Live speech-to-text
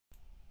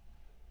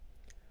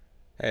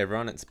Hey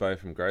everyone, it's Bo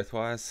from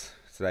Growthwise.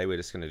 Today we're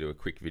just going to do a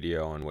quick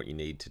video on what you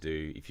need to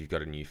do if you've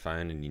got a new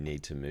phone and you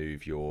need to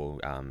move your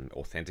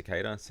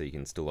Authenticator so you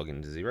can still log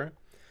into Xero.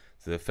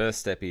 So the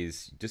first step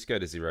is just go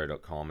to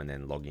Xero.com and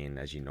then log in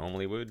as you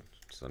normally would,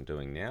 so I'm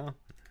doing now.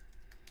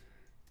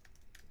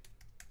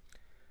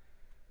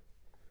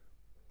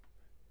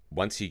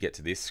 Once you get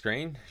to this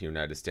screen, you'll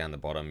notice down the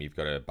bottom you've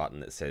got a button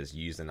that says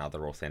use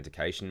another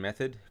authentication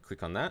method.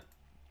 Click on that.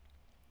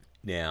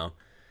 Now,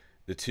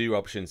 the two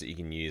options that you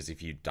can use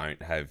if you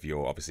don't have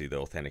obviously the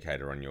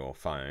authenticator on your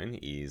phone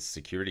is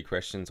security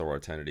questions or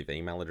alternative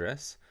email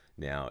address.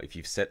 Now, if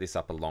you've set this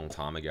up a long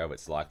time ago,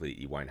 it's likely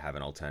that you won't have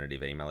an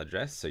alternative email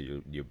address, so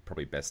you're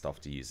probably best off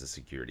to use the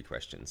security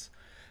questions.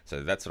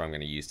 So that's what I'm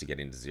going to use to get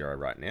into Xero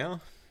right now.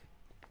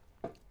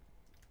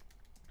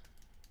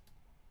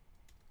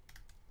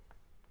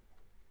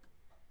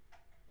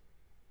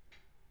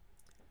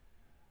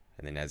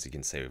 And then as you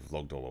can see, we've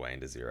logged all the way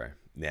into Xero.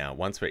 Now,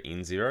 once we're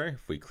in Xero,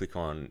 if we click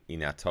on,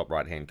 in our top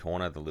right-hand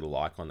corner, the little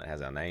icon that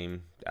has our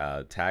name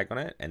tag on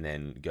it, and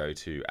then go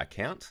to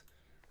Account.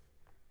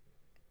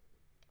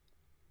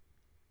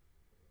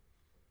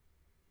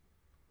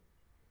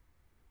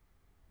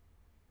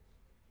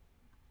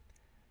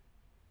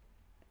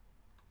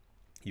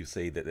 You'll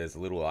see that there's a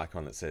little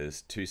icon that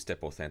says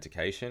two-step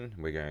authentication.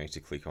 We're going to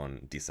click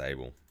on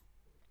Disable.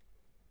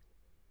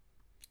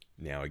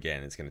 Now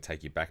again, it's going to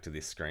take you back to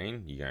this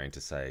screen. You're going to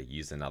say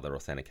use another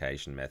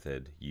authentication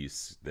method,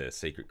 use the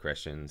secret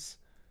questions.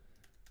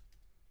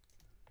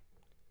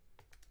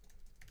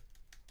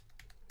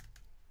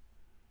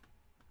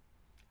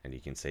 And you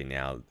can see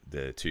now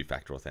the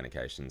two-factor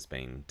authentication's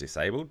been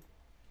disabled.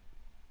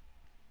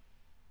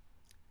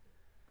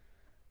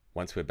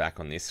 Once we're back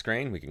on this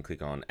screen, we can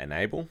click on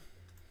Enable.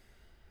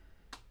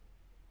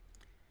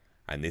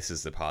 And this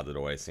is the part that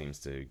always seems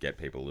to get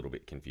people a little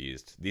bit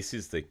confused. This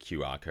is the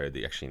QR code that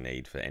you actually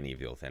need for any of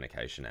the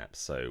authentication apps.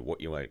 So what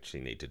you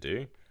actually need to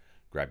do,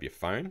 grab your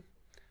phone,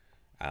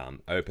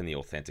 open the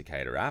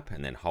Authenticator app,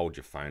 and then hold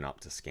your phone up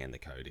to scan the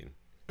code in.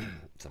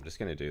 So I'm just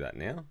going to do that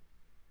now.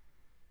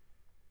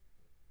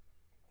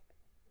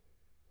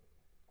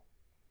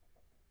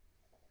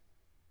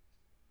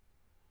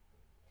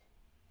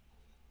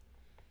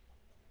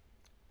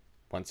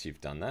 Once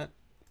you've done that,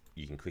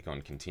 you can click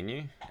on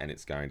Continue, and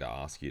it's going to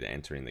ask you to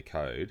enter in the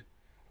code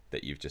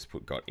that you've just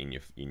got in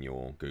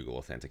your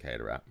Google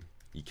Authenticator app.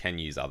 You can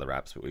use other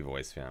apps, but we've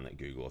always found that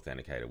Google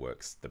Authenticator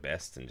works the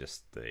best and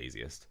just the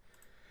easiest.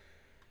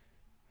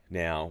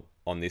 Now,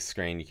 on this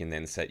screen, you can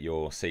then set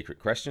your secret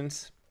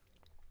questions.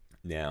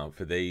 Now,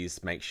 for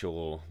these, make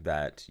sure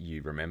that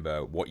you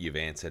remember what you've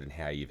answered and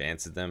how you've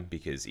answered them,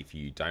 because if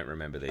you don't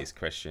remember these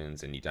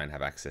questions and you don't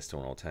have access to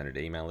an alternate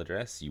email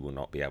address, you will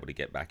not be able to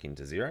get back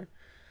into Xero.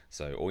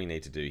 So all you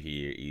need to do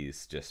here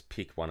is just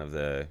pick one of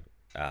the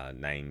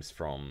names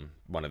from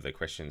one of the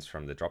questions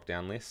from the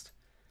drop-down list.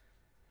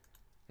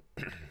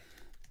 So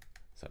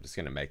I'm just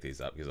going to make these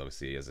up because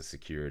obviously as a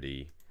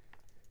security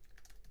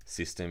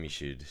system, you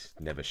should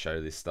never show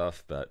this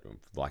stuff, but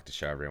I'd like to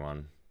show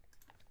everyone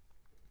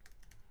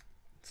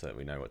so that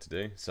we know what to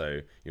do. So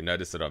you'll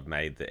notice that I've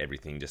made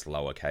everything just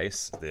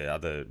lowercase. The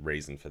other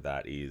reason for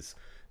that is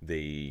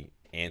the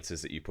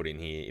answers that you put in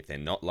here, if they're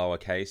not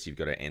lowercase, you've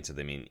got to enter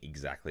them in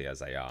exactly as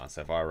they are.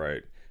 So if I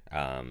wrote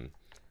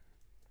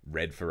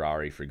red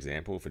Ferrari, for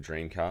example, for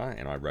dream car,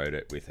 and I wrote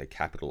it with a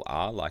capital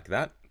R like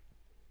that,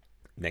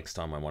 next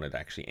time I wanted to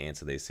actually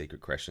answer these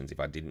secret questions, if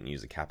I didn't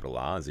use a capital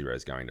R, Xero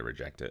is going to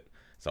reject it.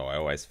 So I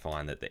always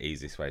find that the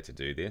easiest way to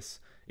do this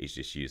is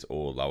just use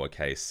all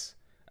lowercase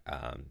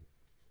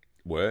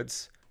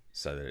words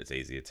so that it's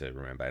easier to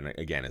remember. And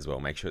again, as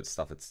well, make sure it's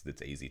stuff that's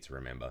easy to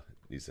remember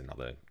is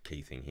another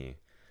key thing here.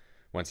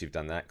 Once you've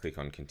done that, click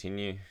on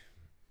Continue.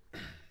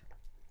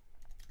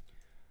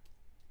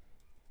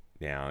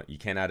 Now, you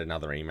can add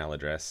another email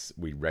address.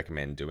 We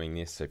recommend doing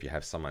this. So if you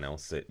have someone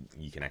else that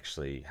you can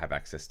actually have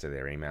access to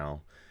their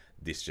email,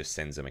 this just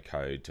sends them a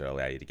code to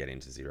allow you to get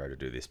into Xero to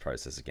do this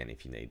process again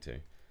if you need to.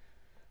 I'm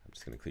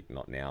just going to click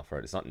Not Now for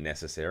it. It's not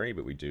necessary,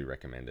 but we do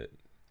recommend it.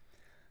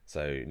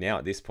 So now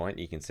at this point,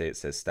 you can see it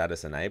says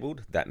status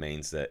enabled. That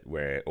means that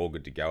we're all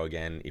good to go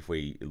again. If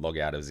we log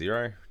out of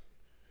Xero,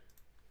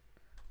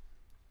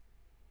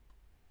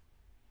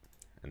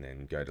 and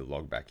then go to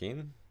log back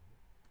in.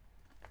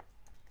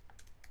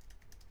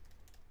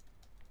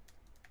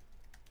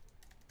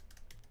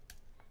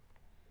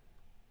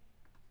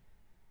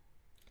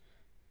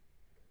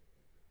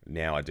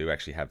 Now I do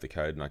actually have the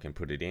code and I can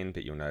put it in,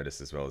 but you'll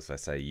notice as well as I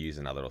say use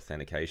another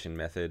authentication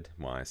method,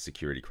 my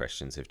security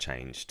questions have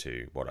changed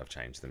to what I've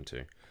changed them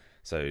to.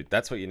 So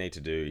that's what you need to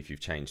do if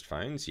you've changed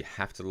phones. You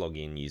have to log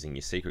in using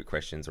your secret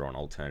questions or an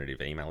alternative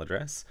email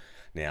address.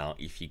 Now,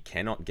 if you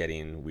cannot get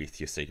in with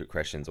your secret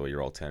questions or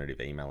your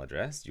alternative email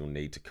address, you'll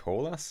need to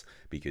call us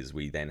because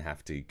we then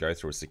have to go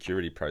through a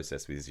security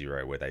process with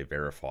Xero where they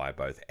verify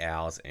both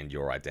ours and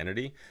your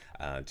identity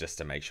just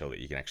to make sure that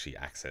you can actually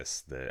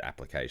access the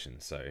application.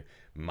 So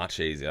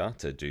much easier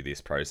to do this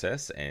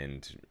process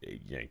and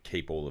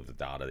keep all of the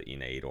data that you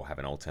need or have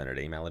an alternate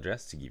email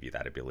address to give you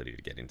that ability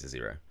to get into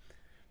Xero.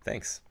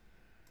 Thanks.